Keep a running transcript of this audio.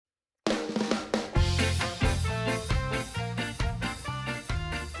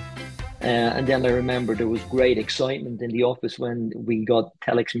And then I remember there was great excitement in the office when we got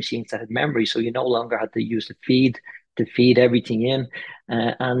telex machines that had memory, so you no longer had to use the feed to feed everything in,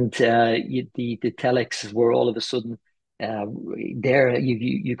 the telex were all of a sudden uh, there.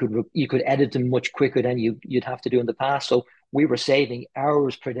 You could edit them much quicker than you'd have to do in the past. So we were saving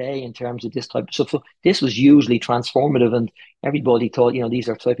hours per day in terms of this type of stuff. So this was hugely transformative, and everybody thought, these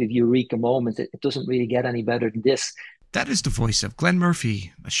are type of eureka moments. It doesn't really get any better than this. That is the voice of Glenn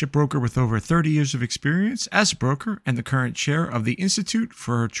Murphy, a shipbroker with over 30 years of experience as a broker and the current chair of the Institute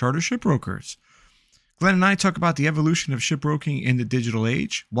for Charter Shipbrokers. Glenn and I talk about the evolution of shipbroking in the digital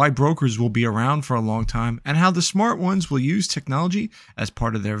age, why brokers will be around for a long time, and how the smart ones will use technology as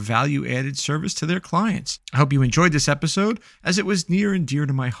part of their value-added service to their clients. I hope you enjoyed this episode, as it was near and dear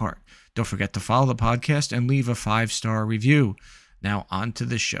to my heart. Don't forget to follow the podcast and leave a 5-star review. Now on to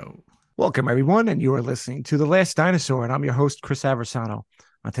the show. Welcome, everyone, and you are listening to The Last Dinosaur, and I'm your host, Chris Aversano.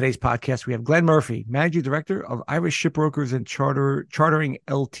 On today's podcast, we have Glenn Murphy, Managing Director of Irish Shipbrokers and Chartering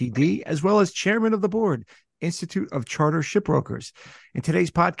Ltd., as well as Chairman of the Board, Institute of Charter Shipbrokers. In today's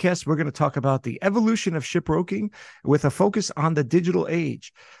podcast, we're going to talk about the evolution of shipbroking with a focus on the digital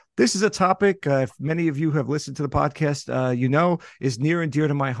age. This is a topic, if many of you have listened to the podcast, is near and dear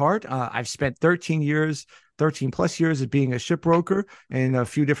to my heart. I've spent 13 plus years of being a shipbroker in a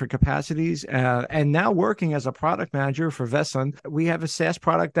few different capacities, and now working as a product manager for Vesson. We have a SaaS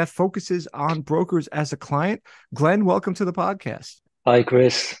product that focuses on brokers as a client. Glenn, welcome to the podcast. Hi,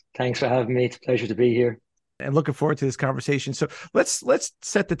 Chris. Thanks for having me. It's a pleasure to be here. And looking forward to this conversation. So let's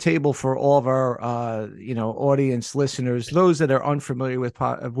set the table for all of our audience listeners, those that are unfamiliar with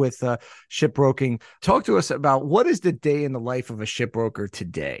shipbroking. Talk to us about what is the day in the life of a shipbroker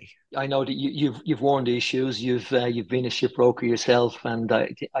today. I know that you've worn these shoes. You've been a shipbroker yourself, and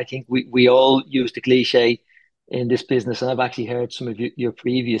I think we all use the cliche in this business. And I've actually heard some of your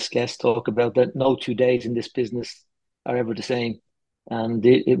previous guests talk about that. No 2 days in this business are ever the same, and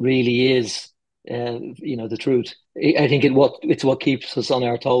it really is. The truth. I think it's what keeps us on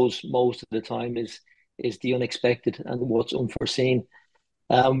our toes most of the time is the unexpected and what's unforeseen.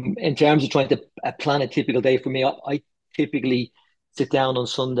 In terms of trying to plan a typical day for me, I typically sit down on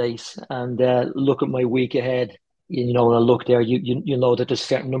Sundays and look at my week ahead. I look there. You know that there's a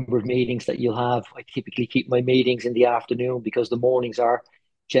certain number of meetings that you'll have. I typically keep my meetings in the afternoon because the mornings are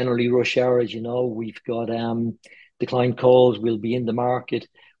generally rush hours. We've got the client calls. We'll be in the market.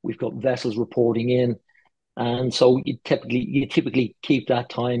 We've got vessels reporting in, and so you typically keep that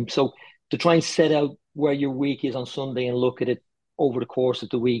time. So to try and set out where your week is on Sunday and look at it over the course of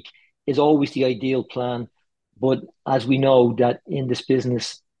the week is always the ideal plan. But as we know that in this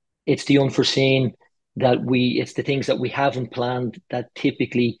business, it's the unforeseen it's the things that we haven't planned that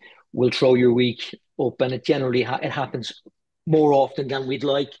typically will throw your week up, and it generally it happens more often than we'd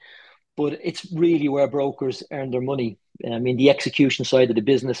like. But it's really where brokers earn their money. I mean, the execution side of the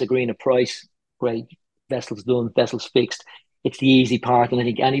business, agreeing a price, great, vessels done, vessels fixed. It's the easy part, and I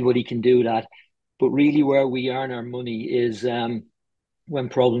think anybody can do that. But really, where we earn our money is when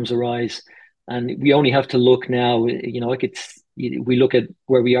problems arise, and we only have to look now. We look at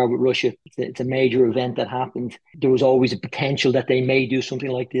where we are with Russia. It's a major event that happened. There was always a potential that they may do something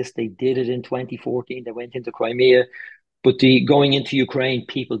like this. They did it in 2014. They went into Crimea. But the going into Ukraine,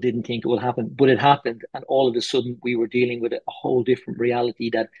 people didn't think it would happen, but it happened. And all of a sudden, we were dealing with a whole different reality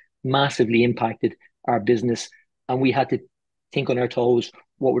that massively impacted our business. And we had to think on our toes,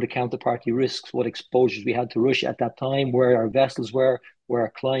 what were the counterparty risks, what exposures we had to Russia at that time, where our vessels were, where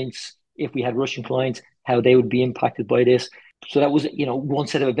our clients, if we had Russian clients, how they would be impacted by this. So that was, one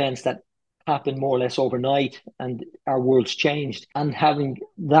set of events that happened more or less overnight, and our world's changed. And having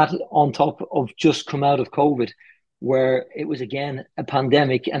that on top of just come out of COVID, where it was again a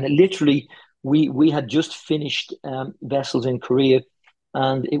pandemic, and literally we had just finished vessels in Korea,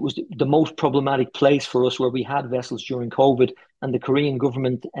 and it was the most problematic place for us where we had vessels during COVID, and the Korean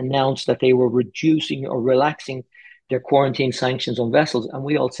government announced that they were reducing or relaxing their quarantine sanctions on vessels, and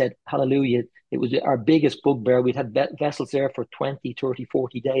we all said hallelujah. It was our biggest bugbear. We'd had vessels there for 20, 30,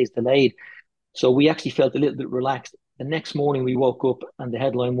 40 days delayed, so we actually felt a little bit relaxed. The next morning we woke up and the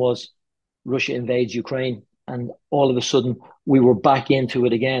headline was Russia invades Ukraine. And all of a sudden, we were back into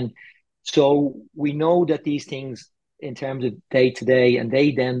it again. So we know that these things, in terms of day to day, and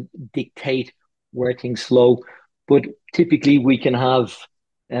they then dictate where things flow. But typically, we can have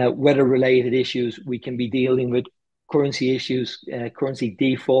weather-related issues. We can be dealing with currency issues, currency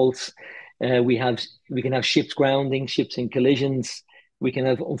defaults. We can have ships grounding, ships in collisions. We can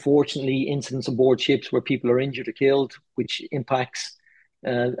have, unfortunately, incidents aboard ships where people are injured or killed, which impacts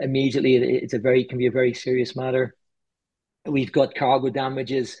immediately. It can be a very serious matter. We've got cargo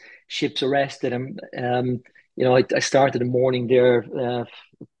damages, ships arrested. And I started a morning there a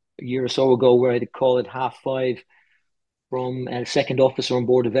year or so ago where I had to call at 5:30 from a second officer on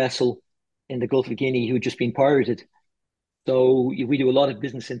board a vessel in the Gulf of Guinea who had just been pirated. So we do a lot of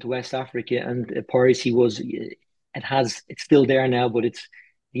business into West Africa, and piracy it's still there now, but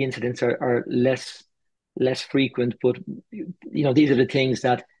the incidents are less frequent. But these are the things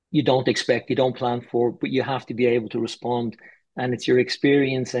that you don't expect, you don't plan for, but you have to be able to respond. And it's your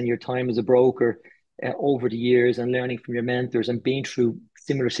experience and your time as a broker over the years, and learning from your mentors and being through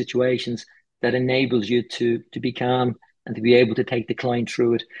similar situations, that enables you to be calm and to be able to take the client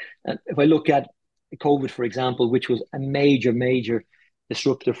through it. And if I look at COVID, for example, which was a major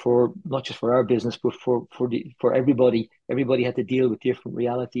disruptor for not just for our business, but for everybody. Everybody had to deal with different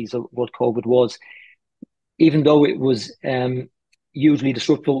realities of what COVID was. Even though it was hugely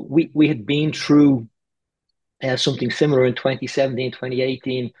disruptive, we had been through something similar in 2017,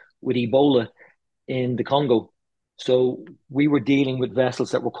 2018 with Ebola in the Congo. So we were dealing with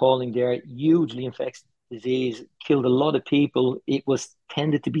vessels that were calling there, hugely infectious disease, killed a lot of people. It was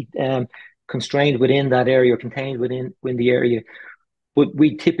tended to be constrained within that area, or contained within the area. But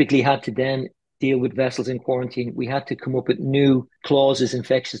we typically had to then deal with vessels in quarantine. We had to come up with new clauses,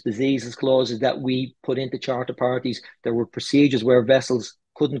 infectious diseases clauses, that we put into charter parties. There were procedures where vessels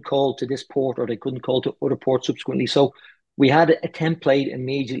couldn't call to this port, or they couldn't call to other ports subsequently. So we had a template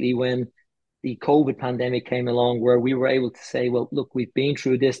immediately when the COVID pandemic came along, where we were able to say, well, look, we've been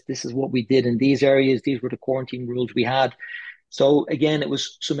through this. This is what we did in these areas. These were the quarantine rules we had. So again, it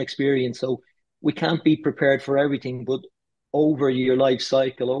was some experience. So we can't be prepared for everything, but over your life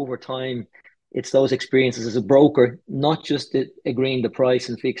cycle, over time, it's those experiences as a broker, not just agreeing the price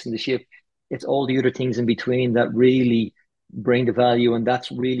and fixing the ship. It's all the other things in between that really bring the value, and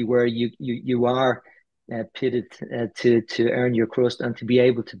that's really where you are pitted to earn your crust, and to be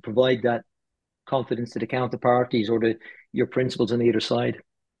able to provide that confidence to the counterparties, or your principals on either side.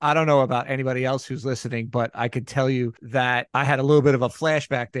 I don't know about anybody else who's listening, but I could tell you that I had a little bit of a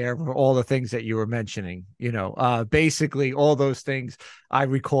flashback there for all the things that you were mentioning. Basically all those things. I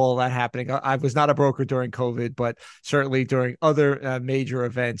recall that happening. I was not a broker during COVID, but certainly during other major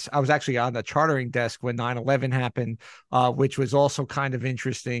events. I was actually on the chartering desk when 9/11 happened, which was also kind of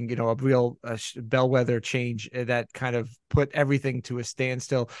interesting. A real bellwether change that kind of put everything to a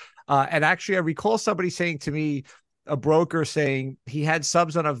standstill. And actually, I recall somebody saying to me, a broker saying he had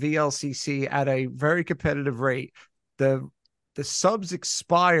subs on a VLCC at a very competitive rate. The subs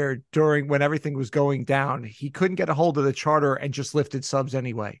expired during when everything was going down. He couldn't get a hold of the charter and just lifted subs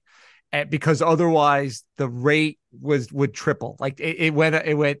anyway, because otherwise the rate would triple. Like it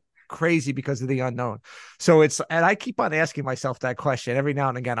went crazy because of the unknown. So and I keep on asking myself that question every now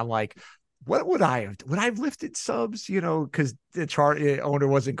and again. I'm like, what would I have lifted subs, because the chart owner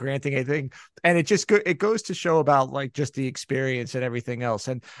wasn't granting anything. And it goes to show about like just the experience and everything else.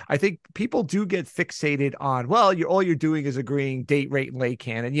 And I think people do get fixated on, well, all you're doing is agreeing date, rate, and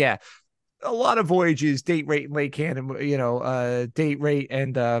laycan. And yeah, a lot of voyages, date, rate, and laycan, and date, rate,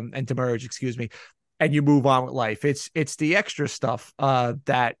 and demurrage, excuse me. And you move on with life. It's the extra stuff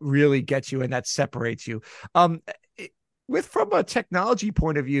that really gets you and that separates you. From a technology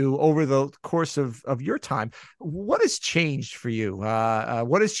point of view, over the course of your time, what has changed for you?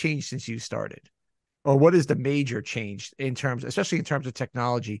 What has changed since you started, or what is the major change especially in terms of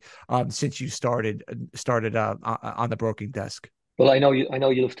technology, since you started on the broking desk? Well, I know you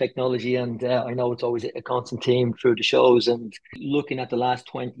love technology, and I know it's always a constant theme through the shows. And looking at the last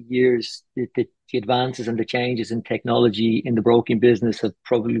 20 years, the advances and the changes in technology in the broking business have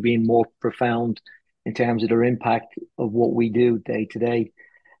probably been more profound in terms of their impact of what we do day to day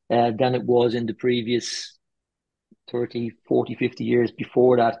than it was in the previous 30, 40, 50 years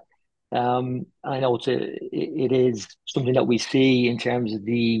before that. I know it is something that we see in terms of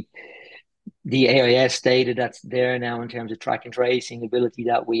the AIS data that's there now, in terms of track and tracing ability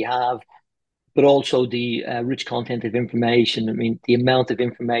that we have, but also the rich content of information. I mean, the amount of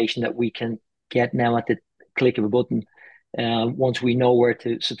information that we can get now at the click of a button, once we know where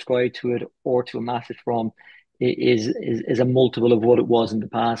to subscribe to it or to amass it from, is a multiple of what it was in the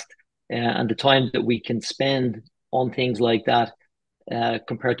past. And the time that we can spend on things like that,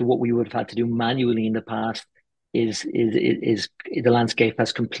 compared to what we would have had to do manually in the past, is the landscape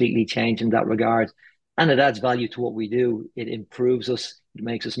has completely changed in that regard. And it adds value to what we do. It improves us. It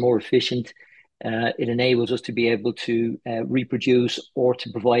makes us more efficient. It enables us to be able to reproduce, or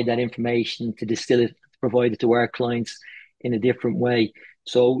to provide that information, to distill it, to provide it to our clients in a different way.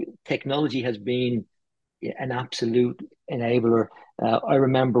 So technology has been an absolute enabler. I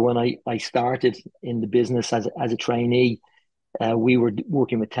remember when I started in the business as a trainee, we were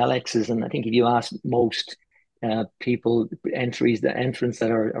working with telexes, and I think if you ask most people, the entrants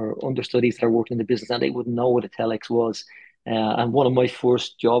that are or understudies that are working in the business, and they wouldn't know what a telex was. And one of my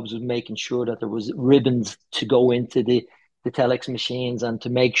first jobs was making sure that there was ribbons to go into the telex machines, and to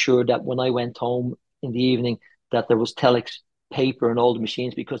make sure that when I went home in the evening, that there was telex paper in all the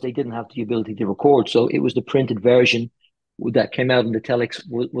machines, because they didn't have the ability to record. So it was the printed version that came out in the telex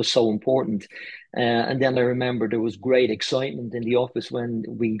was so important. And then I remember there was great excitement in the office when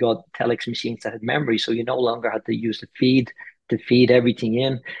we got telex machines that had memory, so you no longer had to use the feed to feed everything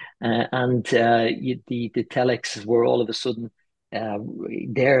in, the telexes were all of a sudden uh,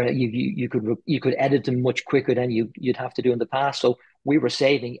 there. You could edit them much quicker than you'd have to do in the past. So we were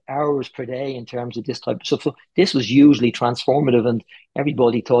saving hours per day in terms of this type of stuff. So this was hugely transformative, and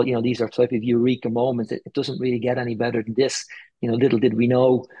everybody thought, these are type of eureka moments. It doesn't really get any better than this. Little did we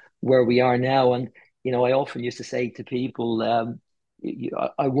know where we are now. And I often used to say to people,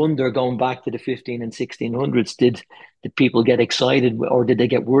 I wonder, going back to the 15 and 1600s, did people get excited, or did they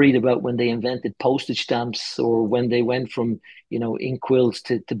get worried about when they invented postage stamps, or when they went from inkwills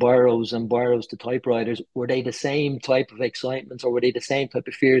to biros, and biros to typewriters? Were they the same type of excitements, or were they the same type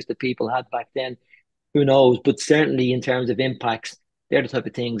of fears that people had back then? Who knows? But certainly in terms of impacts, they're the type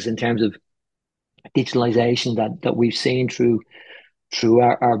of things in terms of digitalization that we've seen through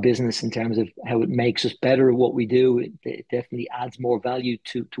our business, in terms of how it makes us better at what we do. It definitely adds more value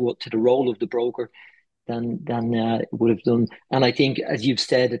to the role of the broker than it would have done. And I think, as you've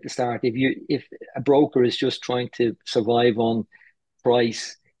said at the start, if a broker is just trying to survive on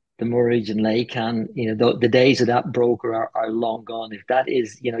price, demurrage, and laycan, the days of that broker are long gone. If that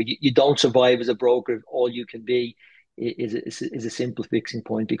is, you don't survive as a broker if all you can be is a simple fixing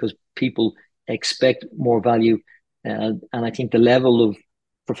point, because people expect more value. And I think the level of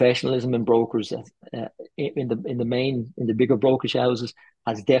professionalism in brokers, in the bigger brokerage houses,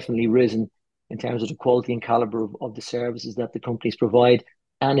 has definitely risen in terms of the quality and caliber of the services that the companies provide.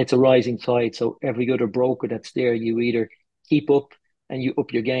 And it's a rising tide. So every other broker that's there, you either keep up and you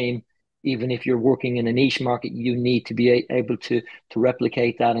up your game. Even if you're working in a niche market, you need to be able to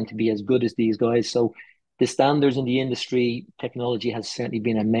replicate that and to be as good as these guys. So the standards in the industry, technology has certainly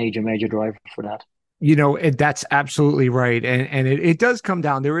been a major, major driver for that. That's absolutely right. And it does come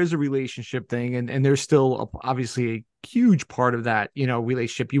down. There is a relationship thing, and there's still obviously a huge part of that,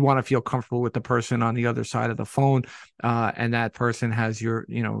 relationship. You want to feel comfortable with the person on the other side of the phone, and that person has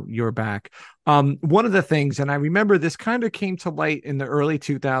your back. One of the things, and I remember this kind of came to light in the early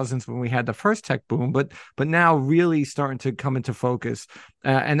 2000s when we had the first tech boom, but now really starting to come into focus.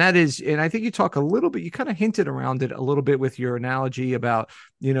 And that is, and I think you talk a little bit, you kind of hinted around it a little bit with your analogy about,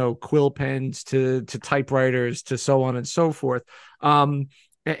 quill pens to typewriters to so on and so forth.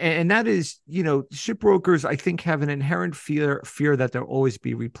 And that is, shipbrokers, I think, have an inherent fear that they'll always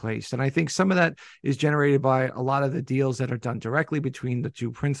be replaced. And I think some of that is generated by a lot of the deals that are done directly between the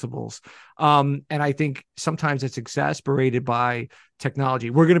two principals. And I think sometimes it's exasperated by technology.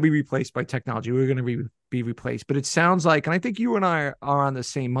 We're going to be replaced by technology. We're going to be replaced. But it sounds like, and I think you and I are on the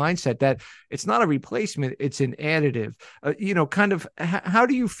same mindset, that it's not a replacement, it's an additive. Kind of, how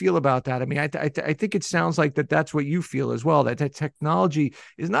do you feel about that? I mean, I think it sounds like that's what you feel as well, that technology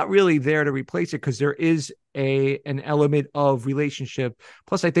is not really there to replace it, because there is an element of relationship.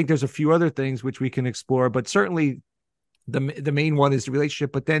 Plus, I think there's a few other things which we can explore, but certainly the main one is the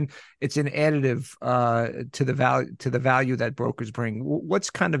relationship, but then it's an additive to the value that brokers bring. What's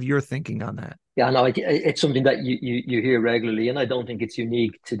kind of your thinking on that? Yeah, no, it's something that you hear regularly, and I don't think it's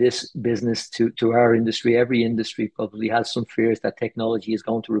unique to this business, to our industry. Every industry probably has some fears that technology is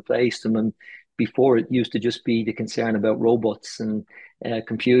going to replace them. And before, it used to just be the concern about robots and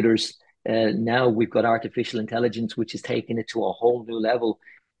computers. Now we've got artificial intelligence, which is taking it to a whole new level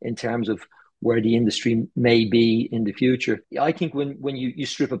in terms of where the industry may be in the future. I think when you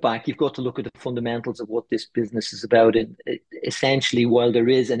strip it back, you've got to look at the fundamentals of what this business is about. And essentially, while there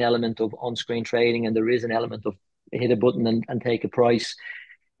is an element of on-screen trading, and there is an element of hit a button and take a price,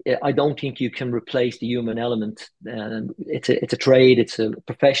 I don't think you can replace the human element. And it's a trade, it's a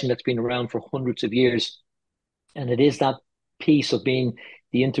profession that's been around for hundreds of years, and it is that piece of being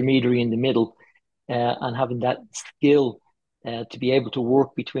the intermediary in the middle, and having that skill to be able to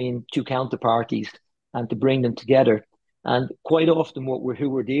work between two counterparties and to bring them together. And quite often, who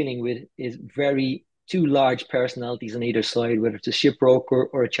we're dealing with is very two large personalities on either side, whether it's a shipbroker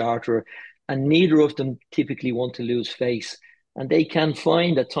or a charterer, and neither of them typically want to lose face. And they can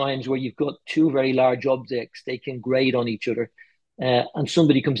find at times where you've got two very large objects, they can grade on each other, and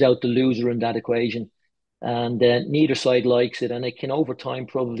somebody comes out the loser in that equation. And neither side likes it, and it can over time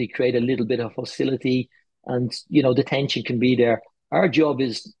probably create a little bit of hostility, and the tension can be there. Our job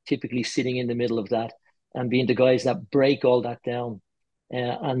is typically sitting in the middle of that and being the guys that break all that down.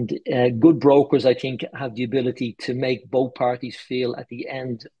 And good brokers, I think, have the ability to make both parties feel at the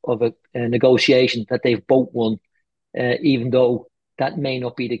end of a negotiation that they've both won, even though that may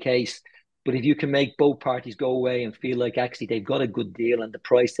not be the case. But if you can make both parties go away and feel like actually they've got a good deal and the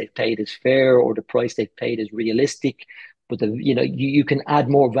price they've paid is fair, or the price they've paid is realistic, but you can add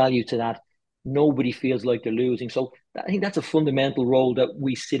more value to that. Nobody feels like they're losing. So I think that's a fundamental role that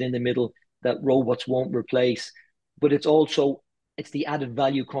we sit in the middle, that robots won't replace. But it's the added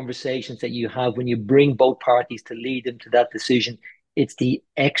value conversations that you have when you bring both parties to lead them to that decision. It's the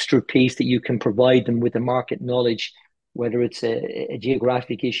extra piece that you can provide them with the market knowledge, whether it's a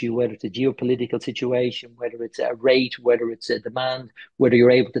geographic issue, whether it's a geopolitical situation, whether it's a rate, whether it's a demand, whether you're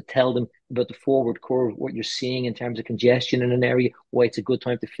able to tell them about the forward curve, what you're seeing in terms of congestion in an area, why it's a good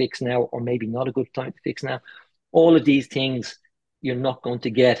time to fix now, or maybe not a good time to fix now. All of these things you're not going to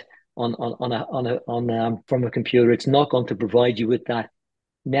get from a computer. It's not going to provide you with that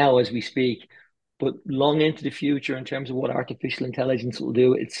now as we speak. But long into the future, in terms of what artificial intelligence will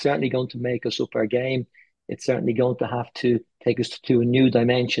do, it's certainly going to make us up our game. It's certainly going to have to take us to a new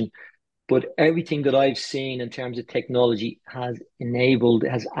dimension. But everything that I've seen in terms of technology has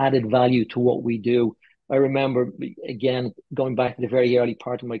added value to what we do. I remember, again, going back to the very early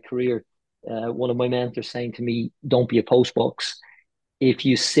part of my career, one of my mentors saying to me, don't be a postbox. If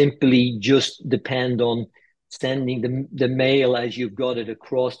you simply just depend on sending the mail as you've got it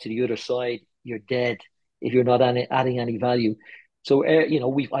across to the other side, you're dead if you're not adding any value. So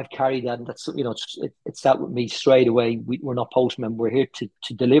I've carried that, and that's it's that with me straight away. We're not postmen. We're here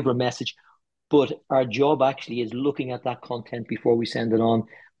to deliver a message, but our job actually is looking at that content before we send it on.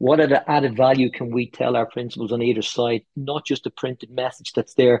 What added value can we tell our principals on either side? Not just a printed message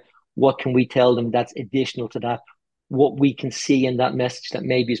that's there. What can we tell them that's additional to that? What we can see in that message that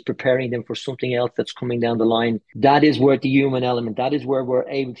maybe is preparing them for something else that's coming down the line. That is where the human element, that is where we're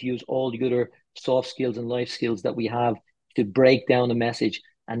able to use all the other soft skills and life skills that we have to break down a message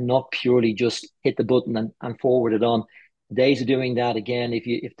and not purely just hit the button and forward it on. The days of doing that, again,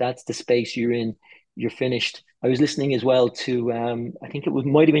 if that's the space you're in, you're finished. I was listening as well to I think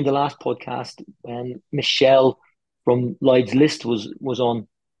might have been the last podcast when Michelle from Lloyd's List was on,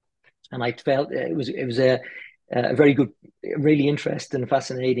 and I felt it was a very good, really interesting,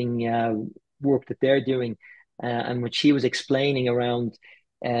 fascinating work that they're doing. And when she was explaining around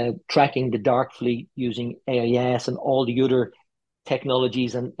tracking the dark fleet using AIS and all the other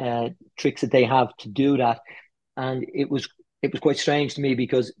technologies and tricks that they have to do that, and it was quite strange to me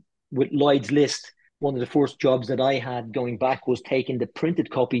because with Lloyd's List, one of the first jobs that I had going back was taking the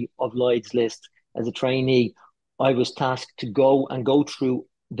printed copy of Lloyd's List as a trainee. I was tasked to go through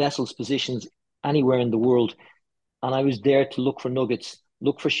vessels positions anywhere in the world, and I was there to look for nuggets,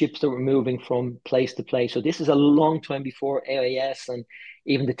 look for ships that were moving from place to place. So this is a long time before AIS and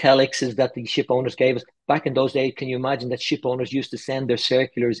even the telexes that the ship owners gave us. Back in those days, can you imagine that ship owners used to send their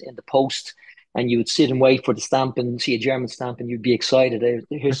circulars in the post, and you would sit and wait for the stamp and see a German stamp, and you'd be excited.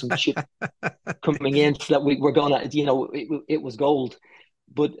 Here's some ship coming in so that we're gonna, it was gold.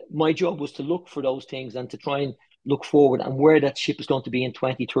 But my job was to look for those things and to try and look forward and where that ship is going to be in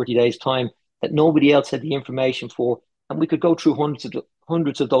 20, 30 days' time that nobody else had the information for. And we could go through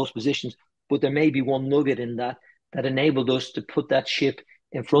hundreds of those positions, but there may be one nugget in that enabled us to put that ship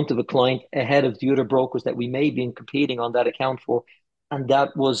in front of a client ahead of the other brokers that we may be competing on that account for. And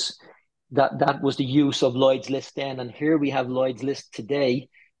that was the use of Lloyd's List then. And here we have Lloyd's List today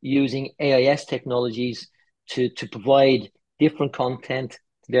using AIS technologies to provide different content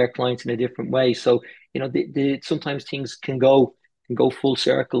to their clients in a different way. So, sometimes things can go full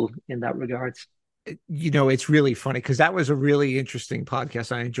circle in that regards. It's really funny because that was a really interesting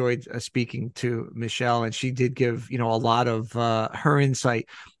podcast. I enjoyed speaking to Michelle, and she did give, a lot of her insight.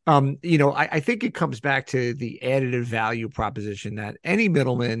 I think it comes back to the additive value proposition that any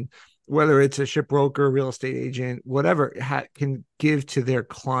middleman, whether it's a shipbroker, real estate agent, whatever, can give to their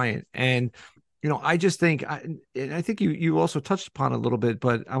client. And, I just think, and I think you also touched upon it a little bit,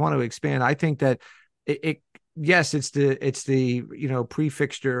 but I want to expand. I think that yes, it's the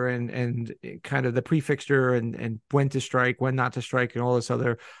prefixture and kind of the prefixture and when to strike, when not to strike, and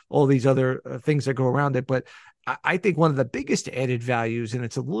all these other things that go around it. But I think one of the biggest added values, and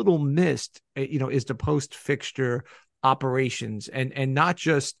it's a little missed, is the post fixture operations and not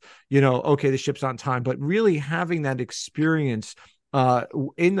just, okay, the ship's on time, but really having that experience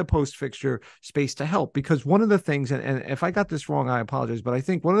in the post fixture space to help. Because one of the things, and if I got this wrong, I apologize, but I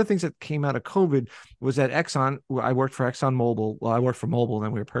think one of the things that came out of COVID was that Exxon, I worked for Exxon Mobil. Well, I worked for Mobil, and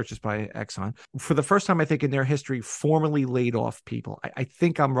then we were purchased by Exxon. For the first time, I think in their history, formally laid off people. I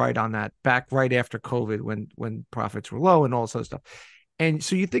think I'm right on that. Back right after COVID, when profits were low and all this other stuff. And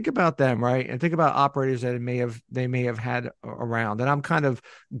so you think about them, right? And think about operators that they may have had around. And I'm kind of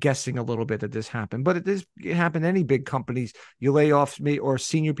guessing a little bit that this happened, but it happened to any big companies. You lay off or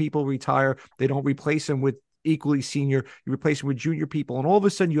senior people retire. They don't replace them with equally senior. You replace them with junior people. And all of a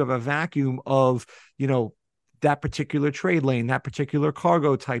sudden you have a vacuum of, that particular trade lane, that particular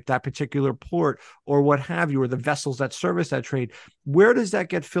cargo type, that particular port, or what have you, or the vessels that service that trade. Where does that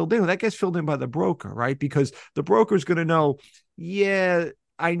get filled in? Well, that gets filled in by the broker, right? Because the broker is going to know, yeah,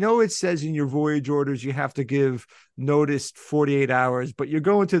 I know it says in your voyage orders you have to give notice 48 hours, but you're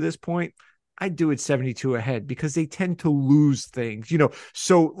going to this point. I do it 72 ahead because they tend to lose things,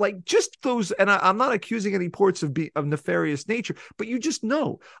 So like just those, and I'm not accusing any ports of nefarious nature, but you just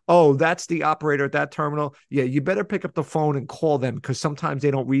know, oh, that's the operator at that terminal. Yeah, you better pick up the phone and call them because sometimes they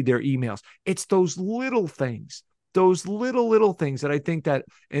don't read their emails. It's those little things, those little things that I think that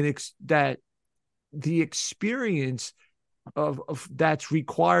that the experience of that's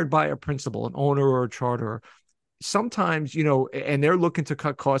required by a principal, an owner or a charterer. Sometimes, and they're looking to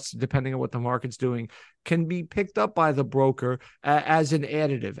cut costs depending on what the market's doing, can be picked up by the broker as an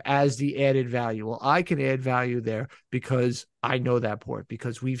additive, as the added value. Well, I can add value there because I know that port,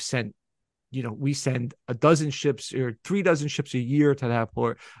 because we send a dozen ships or 3 dozen ships a year to that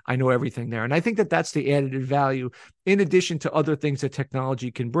port. I know everything there. And I think that that's the added value in addition to other things that technology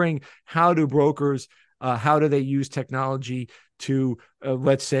can bring. How do brokers, how do they use technology to,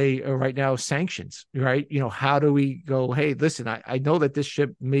 let's say right now, sanctions, right? How do we go, hey, listen, I know that this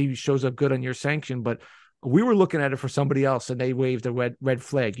ship maybe shows up good on your sanction, but we were looking at it for somebody else and they waved a red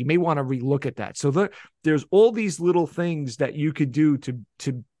flag. You may want to relook at that. So there's all these little things that you could do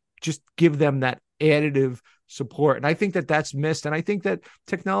to just give them that additive support. And I think that that's missed. And I think that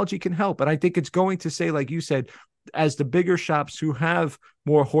technology can help. And I think it's going to say, like you said, as the bigger shops who have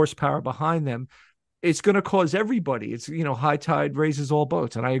more horsepower behind them, it's going to cause everybody. It's, high tide raises all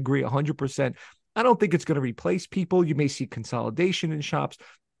boats. And I agree 100%. I don't think it's going to replace people. You may see consolidation in shops,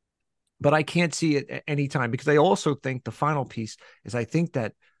 but I can't see it at any time, because I also think the final piece is I think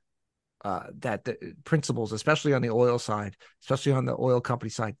that that the principals, especially on the oil side, especially on the oil company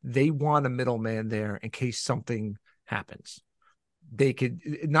side, they want a middleman there in case something happens. They could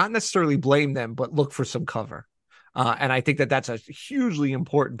not necessarily blame them, but look for some cover. And I think that that's a hugely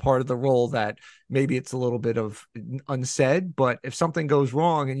important part of the role that maybe it's a little bit of unsaid, but if something goes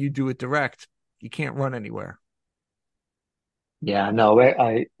wrong and you do it direct, you can't run anywhere. Yeah, no,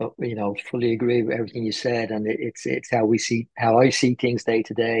 I fully agree with everything you said, and it's how I see things day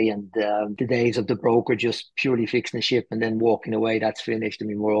to day, and the days of the broker just purely fixing the ship and then walking away, that's finished. I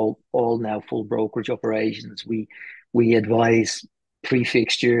mean, we're all now full brokerage operations. We advise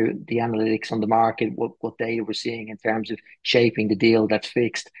pre-fixture, the analytics on the market, what data we're seeing in terms of shaping the deal that's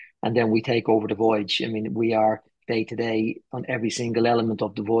fixed, and then we take over the voyage. I mean, we are day to day on every single element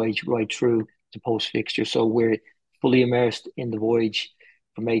of the voyage right through to post fixture, so we're fully immersed in the voyage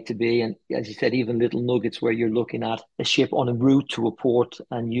from A to B. And as you said, even little nuggets where you're looking at a ship on a route to a port,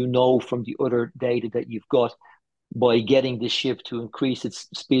 and from the other data that you've got, by getting the ship to increase its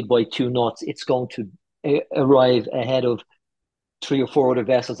speed by 2 knots, it's going to arrive ahead of 3 or 4 other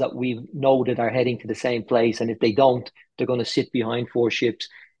vessels that we know that are heading to the same place. And if they don't, they're going to sit behind 4 ships.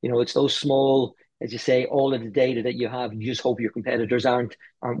 It's those small, as you say, all of the data that you have. You just hope your competitors aren't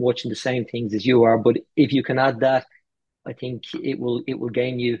watching the same things as you are. But if you can add that, I think it will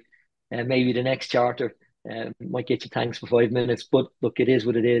gain you maybe the next charter. Might get you thanks for 5 minutes, but look, it is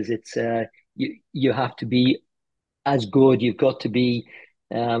what it is. It's you have to be as good. You've got to be.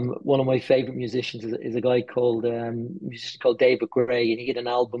 One of my favorite musicians is a guy called musician called David Gray, and he had an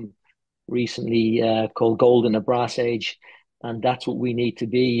album recently called Gold in the Brass Age. And that's what we need to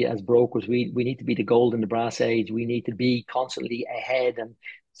be as brokers. We need to be the gold in the brass age. We need to be constantly ahead and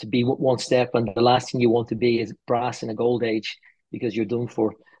to be one step. And the last thing you want to be is brass in a gold age, because you're done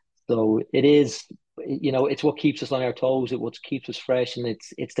for. So it is, it's what keeps us on our toes. It's what keeps us fresh. And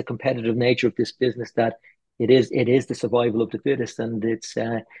it's the competitive nature of this business that it is the survival of the fittest. And it's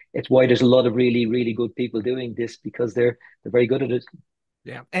why there's a lot of really, really good people doing this, because they're very good at it.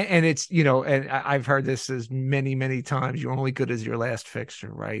 Yeah. And it's, and I've heard this as many, many times, you're only good as your last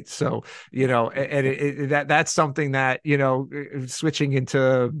fixture. Right. So, and that's something that, switching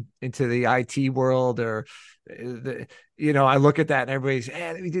into the IT world, or I look at that and everybody's,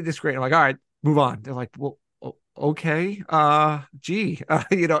 we did this great. I'm like, all right, move on. They're like, well, Okay, gee,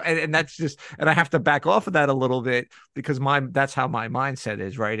 and that's just, and I have to back off of that a little bit because that's how my mindset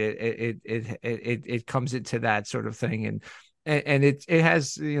is, right? It comes into that sort of thing, and it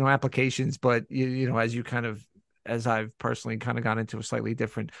has, applications, but as you kind of, as I've personally kind of gone into a slightly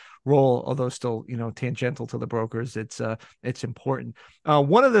different role, although still, tangential to the brokers, it's important.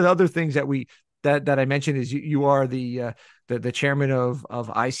 One of the other things that I mentioned is you are the chairman of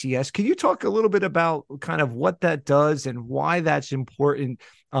ICS. Can you talk a little bit about kind of what that does and why that's important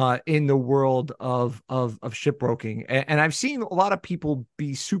in the world of shipbroking? And I've seen a lot of people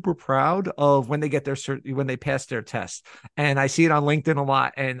be super proud of when they get when they pass their test, and I see it on LinkedIn a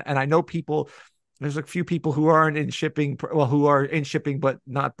lot. And I know people. There's a few people who aren't in shipping, well, who are in shipping but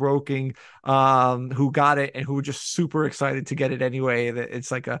not broking, who got it and who were just super excited to get it anyway.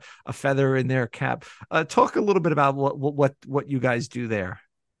 It's like a feather in their cap. Talk a little bit about what you guys do there.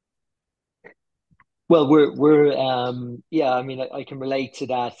 Well, we're yeah. I mean, I can relate to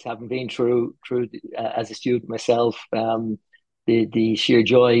that, having been through as a student myself. The sheer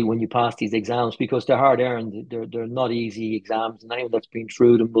joy when you pass these exams, because they're hard earned. They're not easy exams, and anyone that's been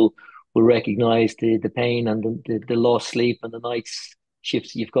through them will recognize the pain and the lost sleep and the nights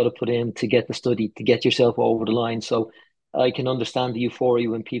shifts you've got to put in to get the study to get yourself over the line. So I can understand the euphoria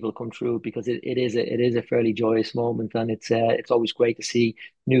when people come through, because it is a fairly joyous moment, and it's always great to see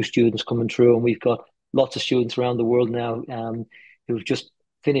new students coming through, and we've got lots of students around the world now, who've just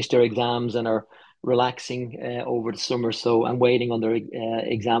finished their exams and are relaxing over the summer. So I'm waiting on their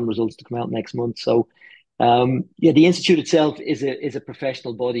exam results to come out next month. So yeah, the institute itself is a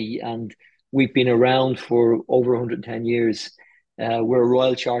professional body, and we've been around for over 110 years. We're a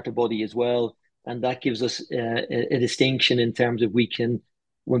royal charter body as well, and that gives us a distinction in terms of we can,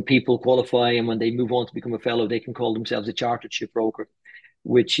 when people qualify and when they move on to become a fellow, they can call themselves a chartered shipbroker,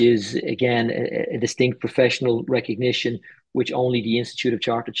 which is again a distinct professional recognition which only the Institute of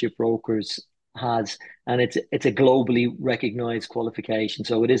Chartered Shipbrokers has, and it's a globally recognized qualification.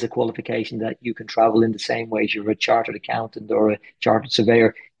 So it is a qualification that you can travel in the same way as you're a chartered accountant or a chartered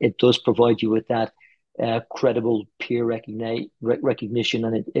surveyor. It does provide you with that credible peer recognition,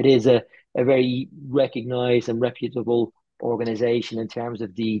 and it is a very recognized and reputable organization in terms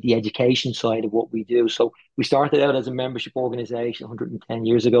of the education side of what we do. So we started out as a membership organization 110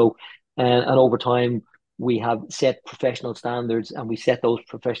 years ago, and over time we have set professional standards, and we set those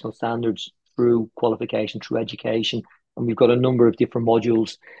professional standards through qualification, through education. And we've got a number of different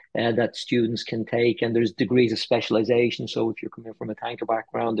modules that students can take, and there's degrees of specialization. So if you're coming from a tanker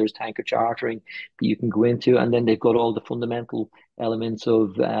background, there's tanker chartering that you can go into, and then they've got all the fundamental elements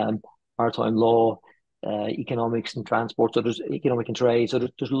of maritime law, economics and transport. So there's economic and trade. So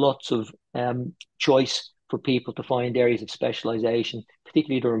there's lots of choice for people to find areas of specialization,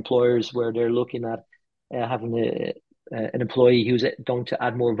 particularly their employers, where they're looking at having an employee who's going to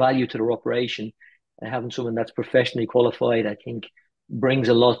add more value to their operation. Having someone that's professionally qualified, I think, brings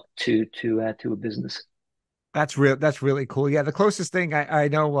a lot to a business. That's real. That's really cool. Yeah, the closest thing I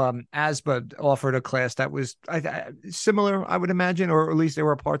know, ASBA offered a class that was similar, I would imagine, or at least there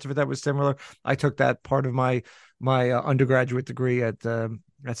were parts of it that was similar. I took that part of my undergraduate degree at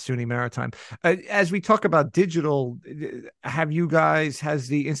SUNY Maritime. As we talk about digital, has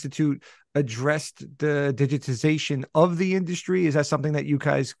the institute addressed the digitization of the industry? Is that something that you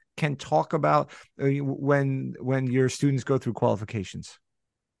guys can talk about when your students go through qualifications?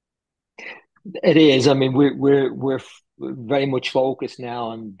 It is. I mean, we're very much focused now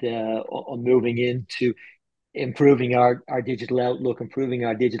on moving into improving our digital outlook, improving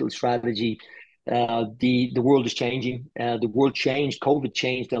our digital strategy. The world is changing. The world changed. COVID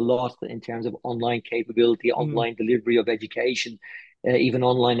changed a lot in terms of online capability, Mm. online delivery of education, even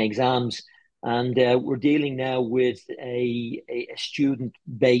online exams. And we're dealing now with a student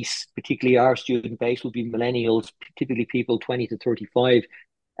base, particularly our student base will be millennials, typically people 20 to 35,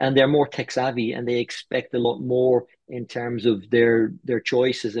 and they're more tech savvy and they expect a lot more in terms of their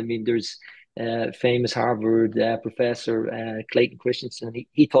choices. I mean, there's famous Harvard professor Clayton Christensen.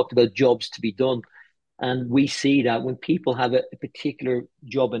 He talked about jobs to be done, and we see that when people have a particular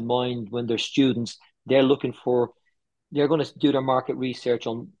job in mind when they're students, they're looking for they're going to do their market research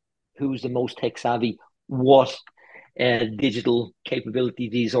on who's the most tech savvy, what digital capability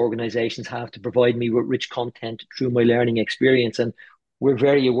these organizations have to provide me with rich content through my learning experience. And we're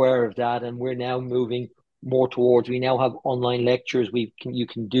very aware of that. And we're now moving more towards, we now have online lectures. You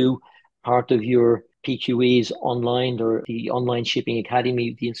can do part of your PQEs online, or the Online Shipping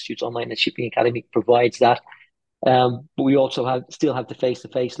Academy, the Institute's Online Shipping Academy provides that. But we also still have the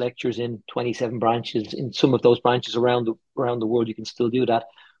face-to-face lectures in 27 branches. In some of those branches around the world, you can still do that.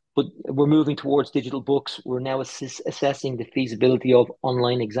 but we're moving towards digital books. We're now assessing the feasibility of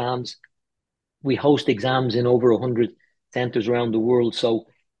online exams. We host exams in over 100 centers around the world. So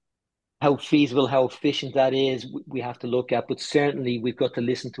how feasible, how efficient that is, we have to look at. But certainly, we've got to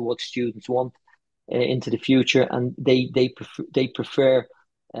listen to what students want into the future, and they prefer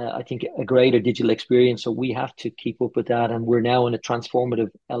I think a greater digital experience. So we have to keep up with that, and we're now in a transformative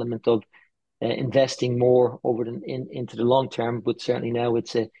element of investing more into the long term. But certainly now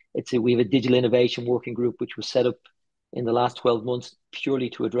it's a we have a digital innovation working group which was set up in the last 12 months purely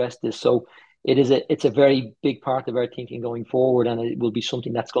to address this. So it's a very big part of our thinking going forward, and it will be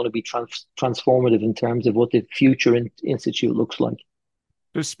something that's going to be transformative in terms of what the future institute looks like.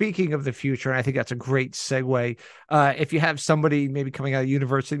 So speaking of the future, and I think that's a great segue. If you have somebody maybe coming out of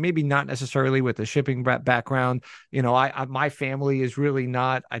university, maybe not necessarily with a shipping background, my family is really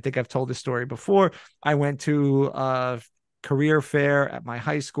not. I think I've told this story before. I went to a career fair at my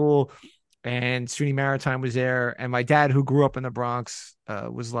high school, and SUNY Maritime was there. And my dad, who grew up in the Bronx,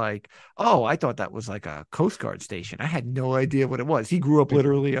 was like, "Oh, I thought that was like a Coast Guard station. I had no idea what it was." He grew up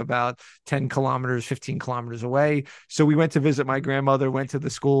literally about 10 kilometers, 15 kilometers away. So we went to visit my grandmother, went to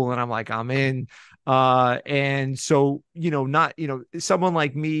the school, and I'm like, I'm in. And so, not, someone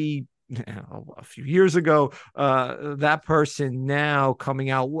like me, a few years ago, that person now coming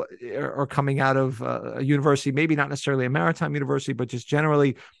out or coming out of a university, maybe not necessarily a maritime university, but just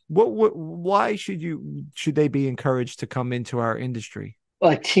generally, why should they be encouraged to come into our industry?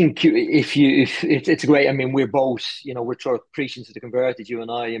 I think if it's great. I mean, we're both, we're sort of preaching to the converted, you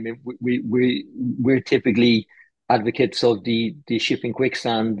and I. I mean, we're typically advocates of the shipping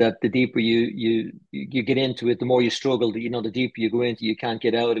quicksand, that the deeper you get into it, the more you struggle. The deeper you go into, you can't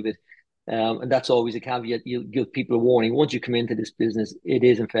get out of it. And that's always a caveat. You give people a warning. Once you come into this business, it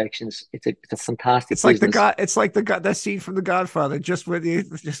is infections. It's a fantastic It's like the business. God. It's like the God. That scene from The Godfather. Just when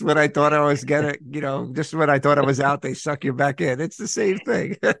I thought I was getting, just when I thought I was out, they suck you back in. It's the same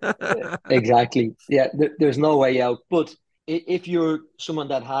thing. Exactly. Yeah, there's no way out. But if you're someone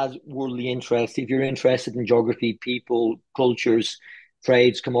that has worldly interest, if you're interested in geography, people, cultures,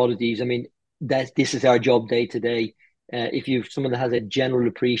 trades, commodities, I mean, this is our job day to day. If you're someone that has a general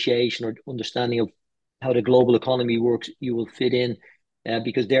appreciation or understanding of how the global economy works, you will fit in,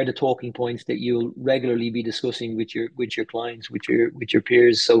 because they're the talking points that you'll regularly be discussing with your clients, with your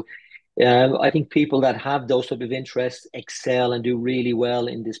peers. So I think people that have those type of interests excel and do really well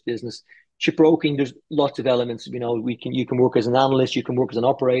in this business. Shipbroking, there's lots of elements. You can work as an analyst, you can work as an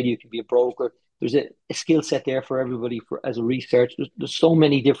operator, you can be a broker. There's a skill set there for everybody for as a research. There's so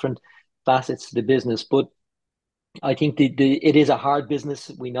many different facets to the business, but I think it is a hard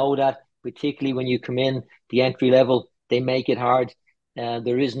business. We know that, particularly when you come in the entry level, they make it hard.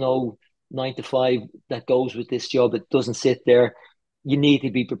 There is no 9 to 5 that goes with this job. It doesn't sit there. You need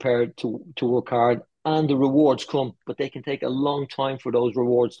to be prepared to work hard, and the rewards come, but they can take a long time for those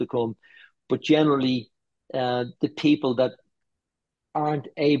rewards to come. But generally, the people that aren't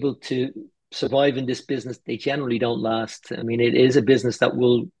able to survive in this business, they generally don't last. I mean, it is a business that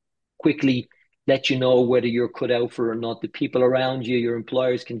will quickly let you know whether you're cut out for it or not. The people around you, your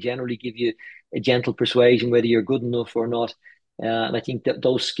employers, can generally give you a gentle persuasion whether you're good enough or not. And I think that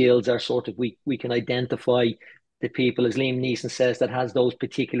those skills are sort of we can identify the people, as Liam Neeson says, that has those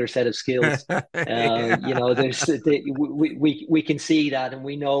particular set of skills. Yeah. We can see that, and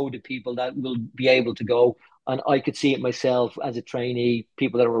we know the people that will be able to go. And I could see it myself as a trainee,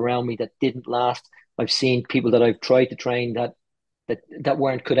 people that were around me that didn't last. I've seen people that I've tried to train that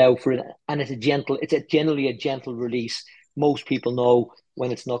weren't cut out for it. And generally a gentle release. Most people know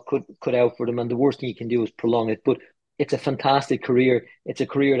when it's not cut out for them, and the worst thing you can do is prolong it. But it's a fantastic career. It's a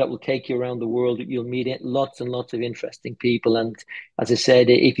career that will take you around the world. You'll meet lots and lots of interesting people. And as I said,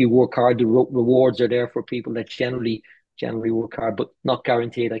 if you work hard, the rewards are there for people that generally work hard, but not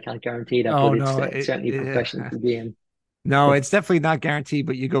guaranteed. I can't guarantee that, but Oh it's no, certainly a profession to be in. no, But it's definitely not guaranteed.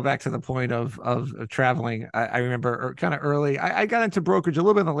 But you go back to the point of traveling. I remember kind of early. I got into brokerage a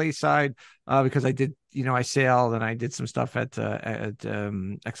little bit on the late side because I did, I sailed and I did some stuff at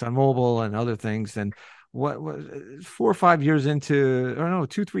ExxonMobil and other things. And what was 4 or 5 years into, or no,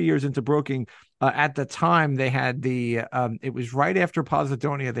 2 3 years into broking. At the time, they had it was right after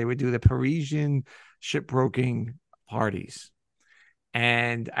Posidonia. They would do the Parisian shipbroking parties.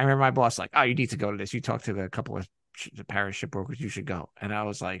 And I remember my boss like, "Oh, you need to go to this. You talk to the couple of the Paris shipbrokers. You should go." And I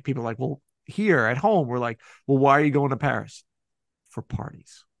was like, people are like, "Well, here at home, we're like, well, why are you going to Paris for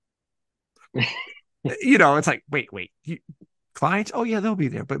parties?" It's like, wait, clients? Oh yeah, they'll be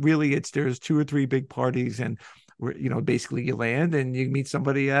there. But really, there's 2 or 3 big parties, and basically you land and you meet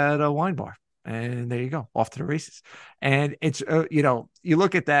somebody at a wine bar. And there you go, off to the races. And it's you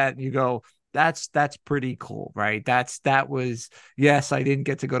look at that and you go, that's pretty cool, right? That was, yes, I didn't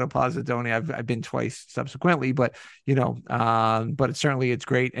get to go to Posidonia. I've been twice subsequently, but but certainly it's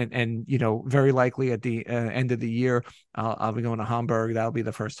great. And very likely at the end of the year, I'll be going to Hamburg. That'll be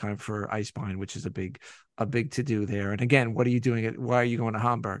the first time for Icebind, which is a big to do there. And again, what are you doing? Why are you going to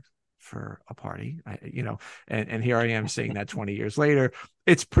Hamburg? For a party, and here I am saying that 20 years later.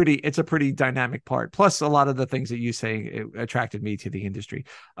 It's a pretty dynamic part. Plus, a lot of the things that you say attracted me to the industry.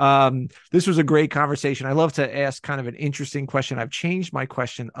 This was a great conversation. I love to ask kind of an interesting question. I've changed my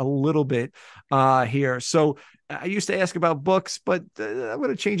question a little bit here. So I used to ask about books, but I'm going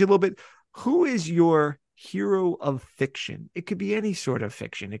to change it a little bit. Who is your hero of fiction? It could be any sort of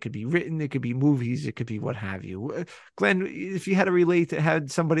fiction. It could be written, it could be movies, it could be what have you. Glenn, if you had to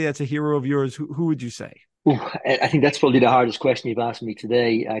had somebody that's a hero of yours, who would you say? Ooh, I think that's probably the hardest question you've asked me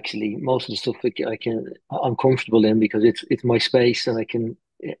today. Actually, most of the stuff I'm comfortable in because it's my space and I can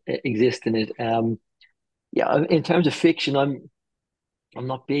exist in it. Yeah, in terms of fiction, I'm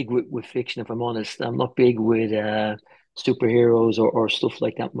not big with fiction, if I'm honest. I'm not big with superheroes or stuff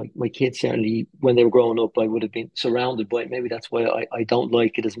like that. My kids certainly, when they were growing up, I would have been surrounded by it. Maybe that's why I don't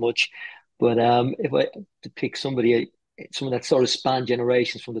like it as much. But if I to pick someone that sort of spanned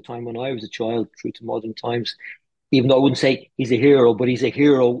generations from the time when I was a child through to modern times, even though I wouldn't say he's a hero, but he's a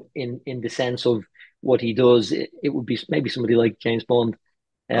hero in the sense of what he does. It would be maybe somebody like James Bond,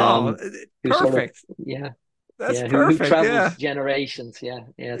 Oh, um, who sort of perfect. yeah That's yeah, who perfect. travels Yeah. generations. Yeah,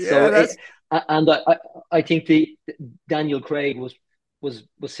 yeah. Yeah, that's And I think the Daniel Craig was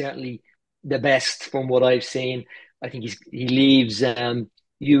certainly the best from what I've seen. I think he leaves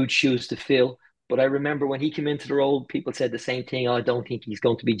huge shoes to fill. But I remember when he came into the role, people said the same thing. "Oh, I don't think he's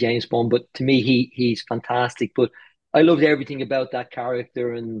going to be James Bond." But to me, he's fantastic. But I loved everything about that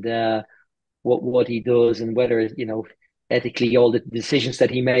character and what he does and whether ethically all the decisions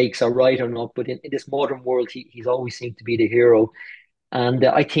that he makes are right or not. But in this modern world, he's always seemed to be the hero. And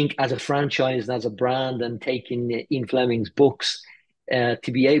I think as a franchise and as a brand, and taking Ian Fleming's books,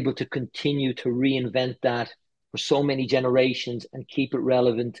 to be able to continue to reinvent that for so many generations and keep it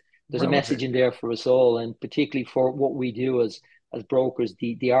relevant, there's a message relevant. in there for us all, and particularly for what we do as brokers,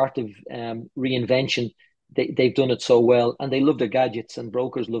 the art of reinvention. They've done it so well, and they love their gadgets, and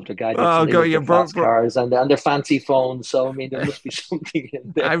brokers love their gadgets, Oh, and they go, love yeah, their bro, fast bro. cars and their fancy phones. So I mean, there must be something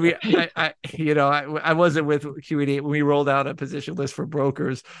in there. I wasn't with QED when we rolled out a position list for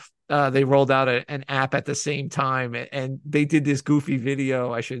brokers. They rolled out an app at the same time, and they did this goofy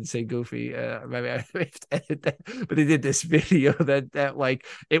video. I shouldn't say goofy, maybe I have to edit that, but they did this video that like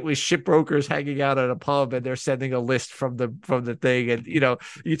it was shipbrokers hanging out at a pub, and they're sending a list from the thing, and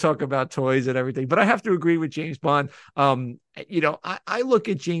you talk about toys and everything. But I have to agree with James Bond. I look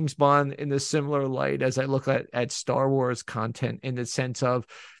at James Bond in a similar light as I look at Star Wars content, in the sense of,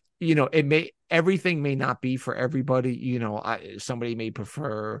 everything may not be for everybody. Somebody may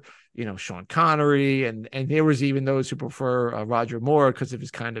prefer, Sean Connery, and there was even those who prefer Roger Moore because of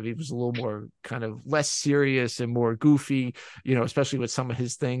he was a little more kind of less serious and more goofy, especially with some of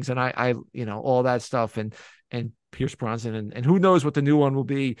his things. And all that stuff, and Pierce Bronson, and who knows what the new one will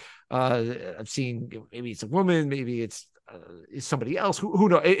be. I've seen, maybe it's a woman, maybe it's is somebody else. Who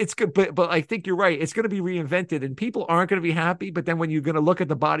knows? It's good, but I think you're right. It's going to be reinvented, and people aren't going to be happy. But then when you're going to look at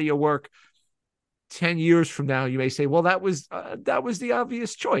the body of work 10 years from now, you may say, well, that was the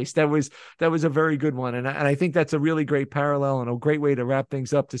obvious choice. That was a very good one. And I think that's a really great parallel and a great way to wrap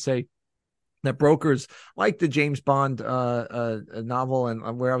things up, to say that brokers, like the James Bond novel,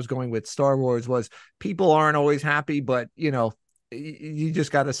 and where I was going with Star Wars, was people aren't always happy, but you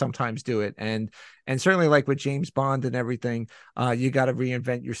just got to sometimes do it. And certainly, like with James Bond and everything, you got to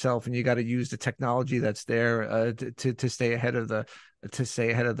reinvent yourself, and you got to use the technology that's there to stay ahead of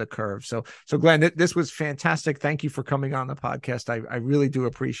the curve. So Glenn, this was fantastic. Thank you for coming on the podcast. I really do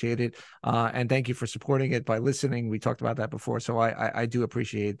appreciate it. And thank you for supporting it by listening. We talked about that before. So I do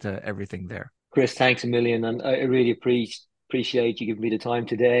appreciate everything there. Chris, thanks a million, and I really appreciate you giving me the time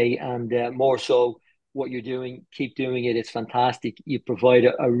today, and more so what you're doing. Keep doing it; it's fantastic. You provide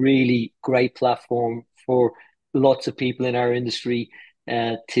a really great platform for lots of people in our industry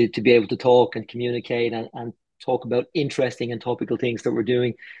to be able to talk and communicate and talk about interesting and topical things that we're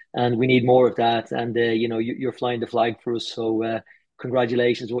doing, and we need more of that. And you're flying the flag for us, so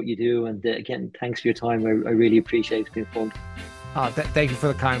congratulations what you do, and again, thanks for your time. I really appreciate it. It's been fun. Thank you for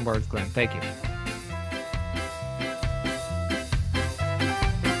the kind words, Glenn. Thank you.